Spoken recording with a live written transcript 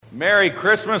Merry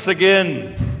Christmas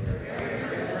again.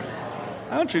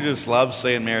 Don't you just love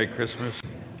saying Merry Christmas?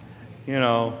 You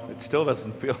know, it still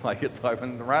doesn't feel like it. I've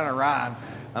been running around.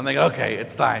 I'm thinking, okay,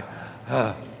 it's time.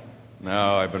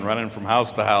 No, I've been running from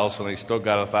house to house, and I still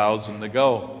got 1,000 to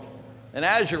go. And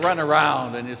as you run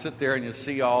around and you sit there and you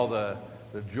see all the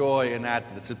joy in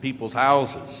that's at people's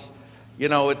houses, you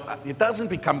know, it doesn't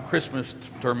become Christmas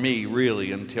for me,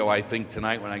 really, until I think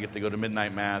tonight when I get to go to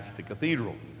midnight mass at the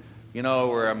cathedral. You know,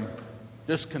 where I'm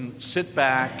just can sit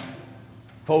back,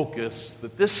 focus,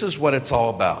 that this is what it's all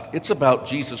about. It's about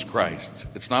Jesus Christ.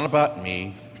 It's not about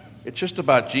me. It's just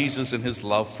about Jesus and his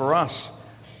love for us.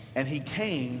 And he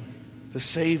came to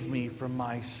save me from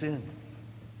my sin.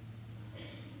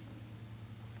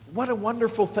 What a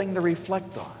wonderful thing to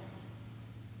reflect on.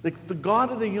 The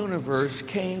God of the universe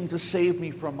came to save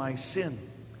me from my sin.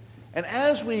 And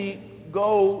as we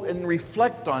go and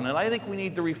reflect on it, I think we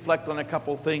need to reflect on a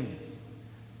couple things.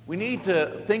 We need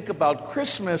to think about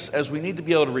Christmas as we need to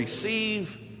be able to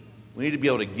receive, we need to be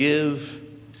able to give,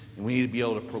 and we need to be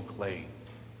able to proclaim.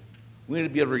 We need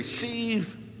to be able to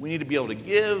receive, we need to be able to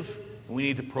give, and we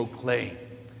need to proclaim.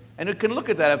 And you can look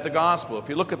at that at the gospel. If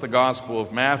you look at the Gospel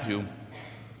of Matthew,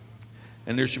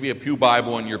 and there should be a pew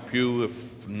Bible in your pew.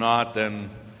 If not,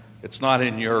 then it's not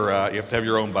in your, you have to have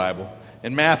your own Bible.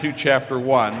 In Matthew chapter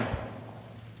 1,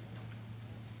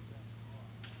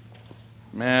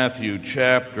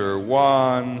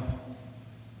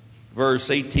 verse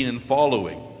 18 and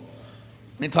following.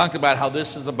 He talked about how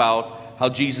this is about how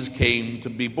Jesus came to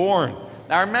be born.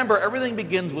 Now remember, everything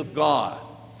begins with God.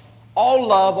 All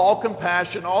love, all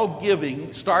compassion, all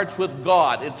giving starts with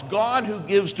God. It's God who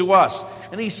gives to us.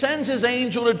 And he sends his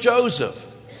angel to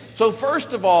Joseph. So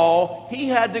first of all, he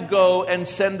had to go and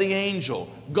send the angel.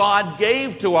 God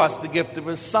gave to us the gift of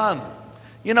his son.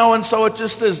 You know, and so it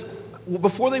just is,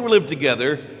 before they lived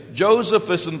together, Joseph,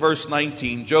 is in verse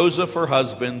 19, Joseph, her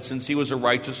husband, since he was a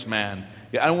righteous man,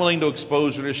 unwilling to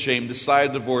expose her to shame,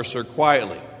 decided to divorce her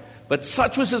quietly. But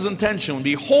such was his intention. When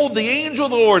behold, the angel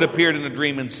of the Lord appeared in a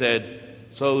dream and said,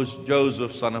 "So is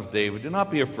Joseph, son of David, do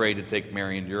not be afraid to take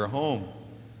Mary into your home."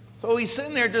 So he's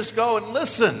sitting there just going,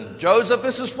 listen, Joseph,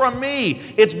 this is from me.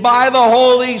 It's by the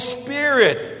Holy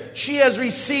Spirit. She has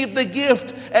received the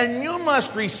gift, and you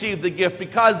must receive the gift,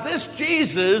 because this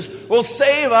Jesus will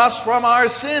save us from our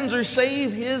sins, or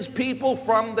save his people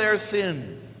from their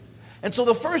sins. And so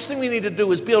the first thing we need to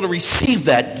do is be able to receive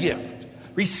that gift.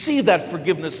 Receive that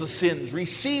forgiveness of sins.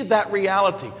 Receive that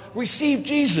reality. Receive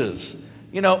Jesus.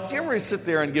 You know, do you ever sit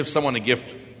there and give someone a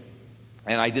gift?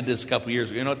 And I did this a couple years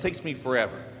ago. You know, it takes me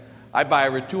forever. I buy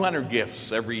over 200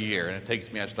 gifts every year, and it takes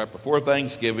me, I start before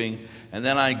Thanksgiving, and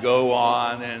then I go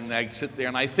on, and I sit there,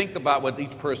 and I think about what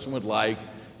each person would like,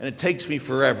 and it takes me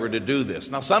forever to do this.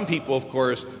 Now, some people, of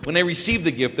course, when they receive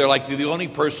the gift, they're like, you're the only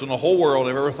person in the whole world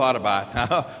I've ever thought about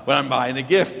when I'm buying a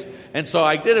gift. And so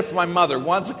I did it for my mother.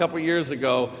 Once a couple years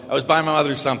ago, I was buying my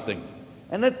mother something.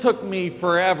 And it took me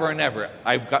forever and ever.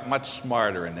 I've got much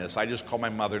smarter in this. I just call my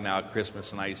mother now at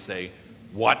Christmas and I say,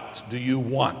 "What do you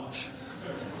want?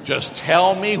 Just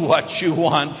tell me what you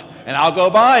want and I'll go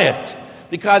buy it."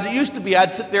 Because it used to be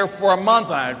I'd sit there for a month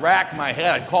and I'd rack my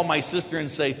head. I'd call my sister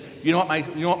and say, you know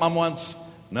what Mom wants?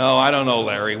 "No, I don't know,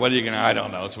 Larry. What are you going to, I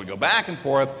don't know." So we go back and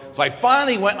forth. So I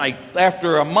finally went,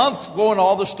 after a month going to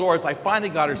all the stores, I finally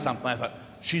got her something. I thought,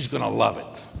 she's going to love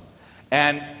it.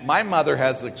 And my mother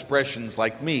has expressions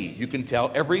like me. You can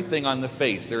tell everything on the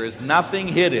face. There is nothing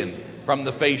hidden from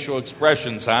the facial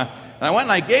expressions, huh? And I went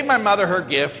and I gave my mother her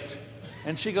gift,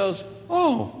 and she goes,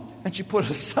 "Oh," and she put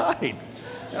it aside.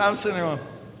 And I'm sitting there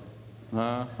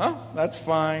going, that's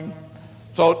fine.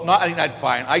 So, not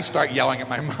fine. I start yelling at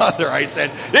my mother. I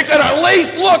said, "You could at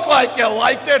least look like you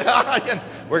liked it." And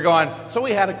we're going, so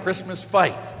we had a Christmas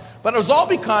fight. But it was all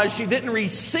because she didn't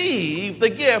receive the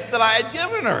gift that I had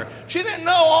given her. She didn't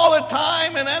know all the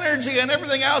time and energy and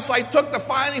everything else I took to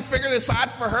finally figure this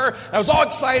out for her. I was all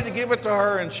excited to give it to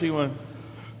her, and she went,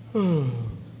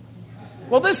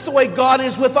 Well, this is the way God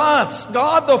is with us.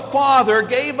 God the Father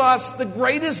gave us the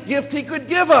greatest gift he could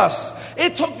give us.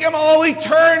 It took him all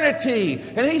eternity.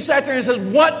 And he sat there and says,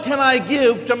 "What can I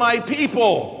give to my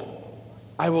people?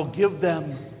 I will give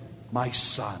them my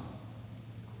son."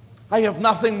 I have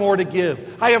nothing more to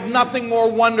give. I have nothing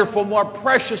more wonderful, more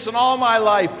precious in all my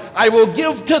life. I will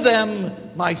give to them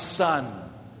my son.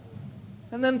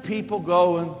 And then people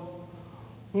go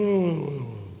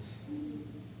and,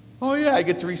 "Oh yeah, I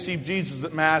get to receive Jesus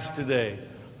at Mass today."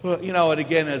 Well, you know, and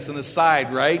again, as an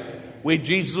aside, right?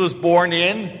 Jesus was born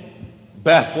in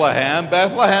Bethlehem.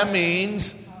 Bethlehem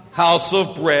means house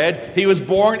of bread. He was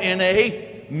born in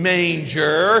a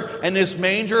manger, and this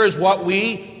manger is what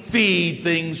we feed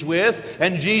things with,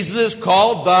 and Jesus is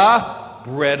called the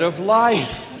bread of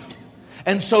life.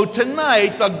 And so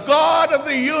tonight, the God of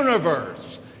the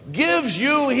universe gives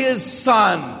you his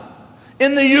Son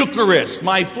in the Eucharist.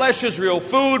 My flesh is real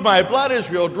food, my blood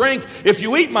is real drink. If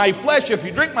you eat my flesh, if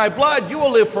you drink my blood, you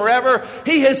will live forever.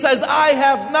 He says, I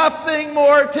have nothing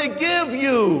more to give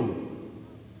you.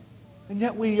 And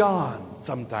yet we yawn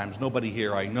sometimes. Nobody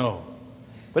here, I know.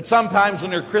 But sometimes when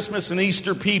they're Christmas and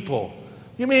Easter people,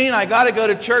 you mean I got to go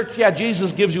to church? Yeah,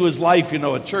 Jesus gives you his life,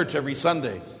 at church every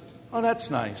Sunday. Oh,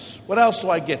 that's nice. What else do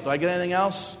I get? Do I get anything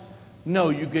else? No,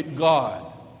 you get God.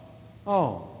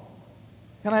 Oh,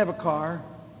 can I have a car?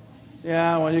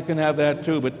 Yeah, well, you can have that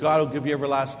too, but God will give you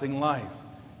everlasting life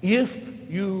if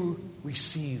you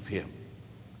receive him.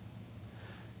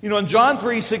 In John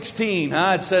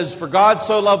 3:16, it says, for God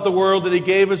so loved the world that he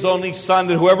gave his only Son,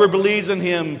 that whoever believes in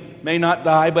him may not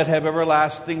die but have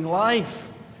everlasting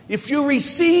life. If you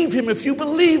receive him, if you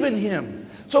believe in him.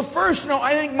 So first,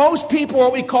 I think most people are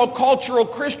what we call cultural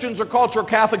Christians or cultural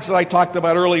Catholics, as I talked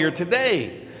about earlier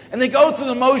today. And they go through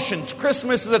the motions.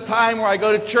 Christmas is a time where I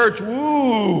go to church.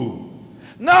 Woo!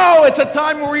 No, it's a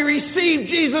time where we receive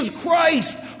Jesus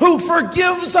Christ, who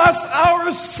forgives us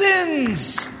our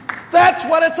sins. That's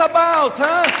what it's about,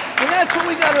 huh? And that's what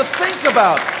we got to think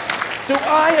about.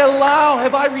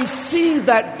 Have I received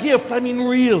that gift? I mean,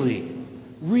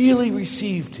 really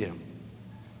received him.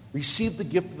 Received the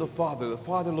gift of the Father. The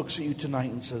Father looks at you tonight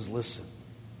and says, listen,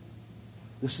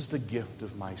 this is the gift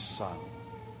of my Son.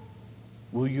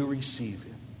 Will you receive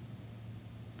him?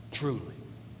 Truly.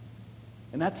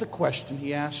 And that's a question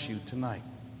he asks you tonight.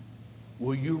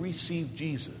 Will you receive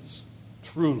Jesus?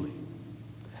 Truly.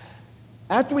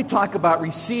 After we talk about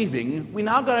receiving, we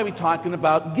now got to be talking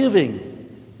about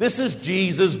giving. This is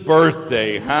Jesus'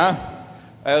 birthday, huh?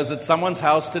 I was at someone's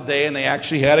house today and they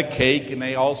actually had a cake and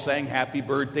they all sang happy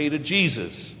birthday to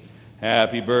Jesus.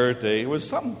 Happy birthday. It was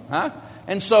something, huh?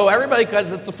 And so everybody,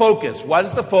 because it's the focus. What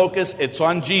is the focus? It's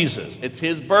on Jesus. It's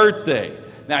his birthday.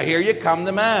 Now here you come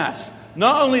to Mass.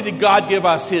 Not only did God give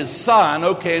us his Son,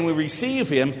 okay, and we receive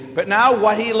him, but now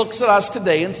what he looks at us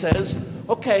today and says,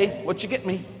 okay, what you get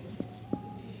me?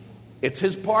 It's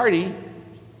his party.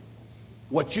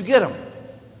 What you get him?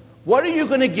 What are you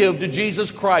going to give to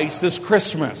Jesus Christ this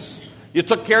Christmas? You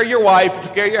took care of your wife, you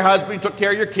took care of your husband, you took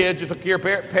care of your kids, you took care of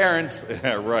your parents.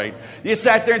 Right. You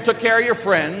sat there and took care of your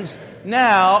friends.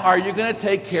 Now, are you going to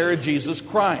take care of Jesus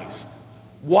Christ?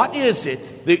 What is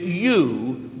it that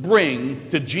you bring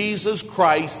to Jesus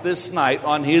Christ this night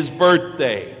on his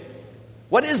birthday?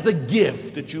 What is the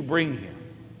gift that you bring him?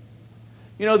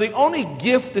 The only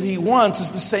gift that he wants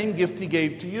is the same gift he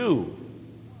gave to you.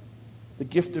 The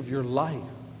gift of your life.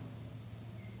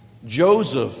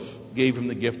 Joseph gave him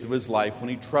the gift of his life when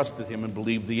he trusted him and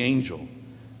believed the angel.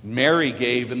 Mary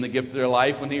gave him the gift of her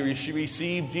life when she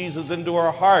received Jesus into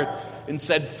her heart and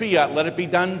said, Fiat, let it be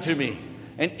done to me.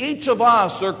 And each of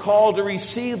us are called to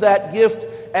receive that gift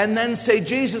and then say,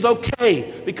 Jesus,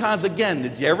 okay. Because again,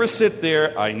 did you ever sit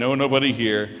there, I know nobody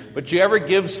here, but you ever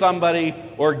give somebody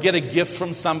or get a gift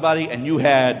from somebody and you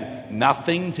had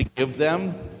nothing to give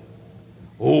them?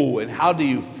 Oh, and how do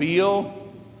you feel?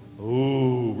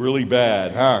 Oh, really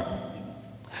bad, huh?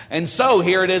 And so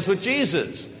here it is with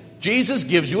Jesus. Jesus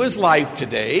gives you his life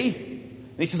today.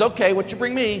 And he says, okay, what you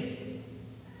bring me?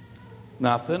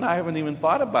 Nothing. I haven't even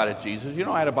thought about it, Jesus.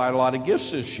 I had to buy a lot of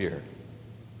gifts this year.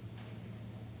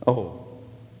 Oh,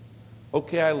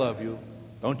 okay, I love you.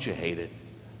 Don't you hate it?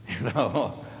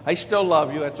 I still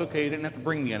love you. That's okay. You didn't have to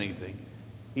bring me anything.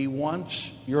 He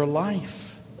wants your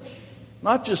life.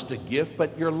 Not just a gift,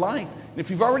 but your life. And if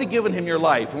you've already given him your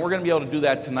life, and we're going to be able to do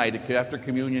that tonight. After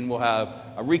communion, we'll have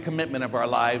a recommitment of our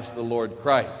lives to the Lord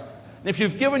Christ. And if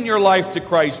you've given your life to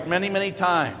Christ many, many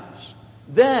times,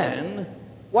 then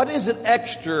what is it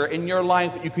extra in your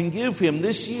life that you can give him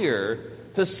this year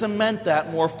to cement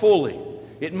that more fully?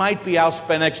 It might be, I'll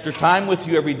spend extra time with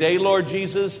you every day, Lord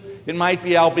Jesus. It might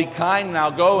be, I'll be kind and I'll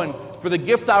go. And for the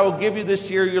gift I will give you this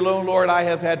year, you know, Lord, I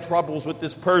have had troubles with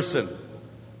this person.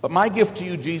 But my gift to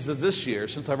you, Jesus, this year,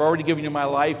 since I've already given you my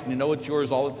life and you know it's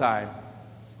yours all the time,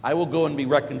 I will go and be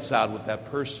reconciled with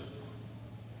that person.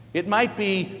 It might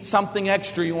be something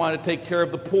extra you want to take care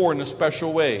of the poor in a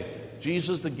special way.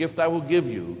 Jesus, the gift I will give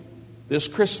you this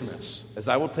Christmas, as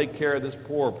I will take care of this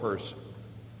poor person.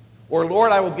 Or,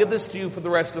 Lord, I will give this to you for the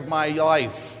rest of my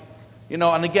life.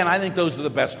 And again, I think those are the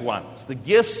best ones. The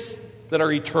gifts that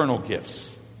are eternal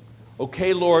gifts.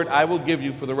 Okay, Lord, I will give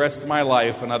you for the rest of my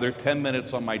life another 10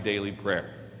 minutes on my daily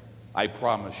prayer. I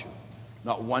promise you.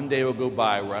 Not one day will go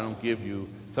by where I don't give you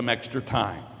some extra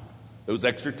time. Those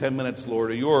extra 10 minutes,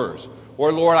 Lord, are yours.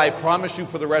 Or, Lord, I promise you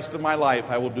for the rest of my life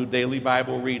I will do daily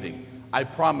Bible reading. I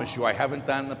promise you I haven't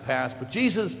done in the past. But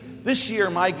Jesus, this year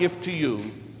my gift to you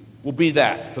will be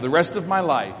that. For the rest of my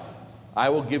life, I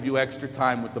will give you extra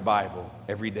time with the Bible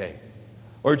every day.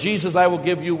 Or, Jesus, I will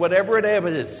give you whatever it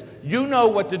is. You know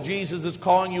what the Jesus is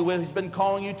calling you with. He's been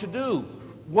calling you to do.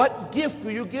 What gift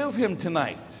will you give him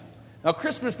tonight? Now,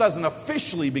 Christmas doesn't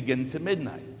officially begin to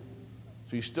midnight.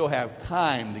 So you still have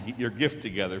time to get your gift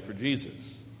together for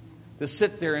Jesus. To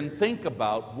sit there and think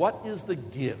about what is the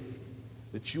gift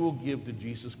that you will give to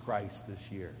Jesus Christ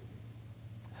this year.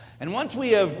 And once we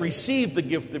have received the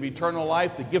gift of eternal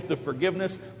life, the gift of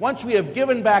forgiveness, once we have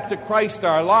given back to Christ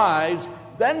our lives,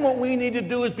 then what we need to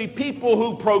do is be people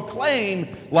who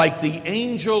proclaim like the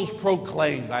angels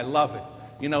proclaimed. I love it.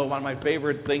 You know, one of my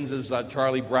favorite things is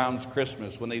Charlie Brown's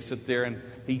Christmas, when they sit there and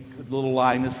little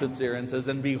Linus sits there and says,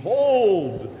 "And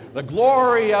behold, the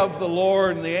glory of the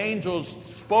Lord, and the angels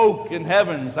spoke in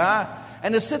heavens."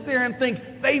 And to sit there and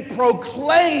think, they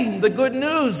proclaim the good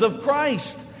news of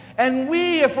Christ. And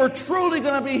we, if we're truly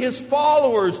going to be his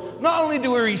followers, not only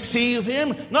do we receive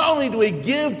him, not only do we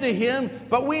give to him,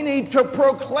 but we need to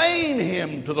proclaim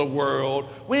him to the world.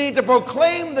 We need to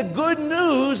proclaim the good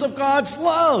news of God's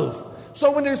love.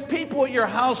 So when there's people at your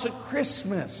house at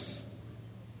Christmas,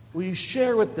 will you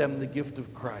share with them the gift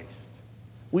of Christ?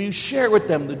 Will you share with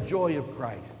them the joy of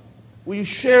Christ? Will you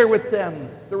share with them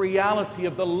the reality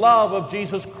of the love of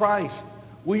Jesus Christ?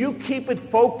 Will you keep it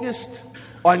focused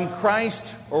on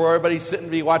Christ, or will everybody sitting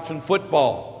and be watching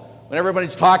football? When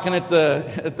everybody's talking at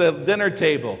the dinner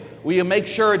table, will you make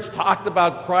sure it's talked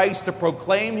about Christ to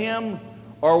proclaim him?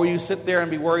 Or will you sit there and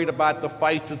be worried about the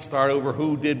fights that start over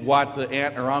who did what to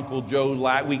Aunt or Uncle Joe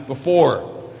week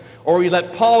before? Or will you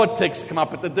let politics come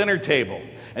up at the dinner table?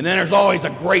 And then there's always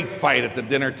a great fight at the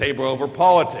dinner table over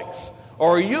politics.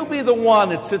 Or will you be the one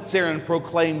that sits there and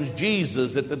proclaims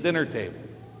Jesus at the dinner table?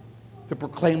 To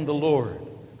proclaim the Lord,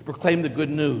 to proclaim the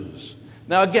good news.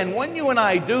 Now again, when you and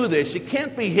I do this, you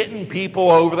can't be hitting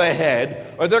people over the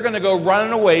head, or they're going to go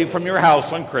running away from your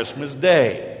house on Christmas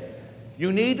Day.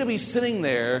 You need to be sitting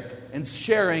there and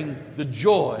sharing the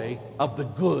joy of the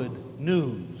good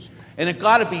news. And it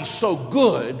got to be so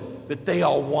good that they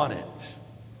all want it.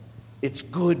 It's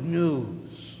good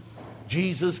news.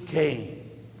 Jesus came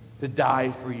to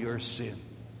die for your sin,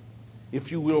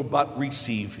 if you will but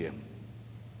receive him.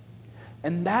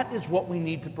 And that is what we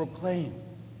need to proclaim.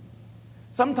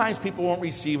 Sometimes people won't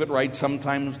receive it right,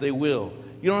 sometimes they will.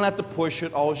 You don't have to push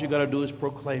it, all you got to do is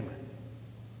proclaim it.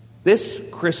 This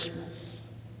Christmas,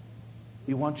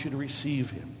 he wants you to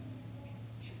receive him.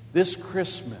 This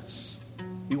Christmas,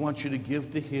 he wants you to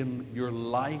give to him your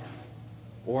life,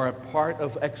 or a part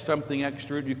of something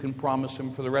extra you can promise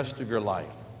him for the rest of your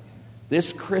life.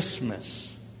 This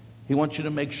Christmas, he wants you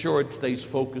to make sure it stays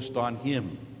focused on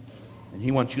him. And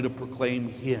he wants you to proclaim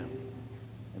him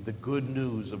and the good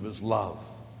news of his love,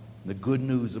 and the good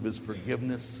news of his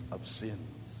forgiveness of sins.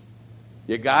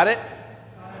 You got it?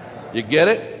 You get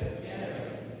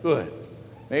it? Good.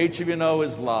 May each of you know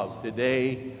his love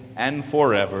today and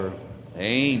forever.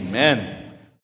 Amen.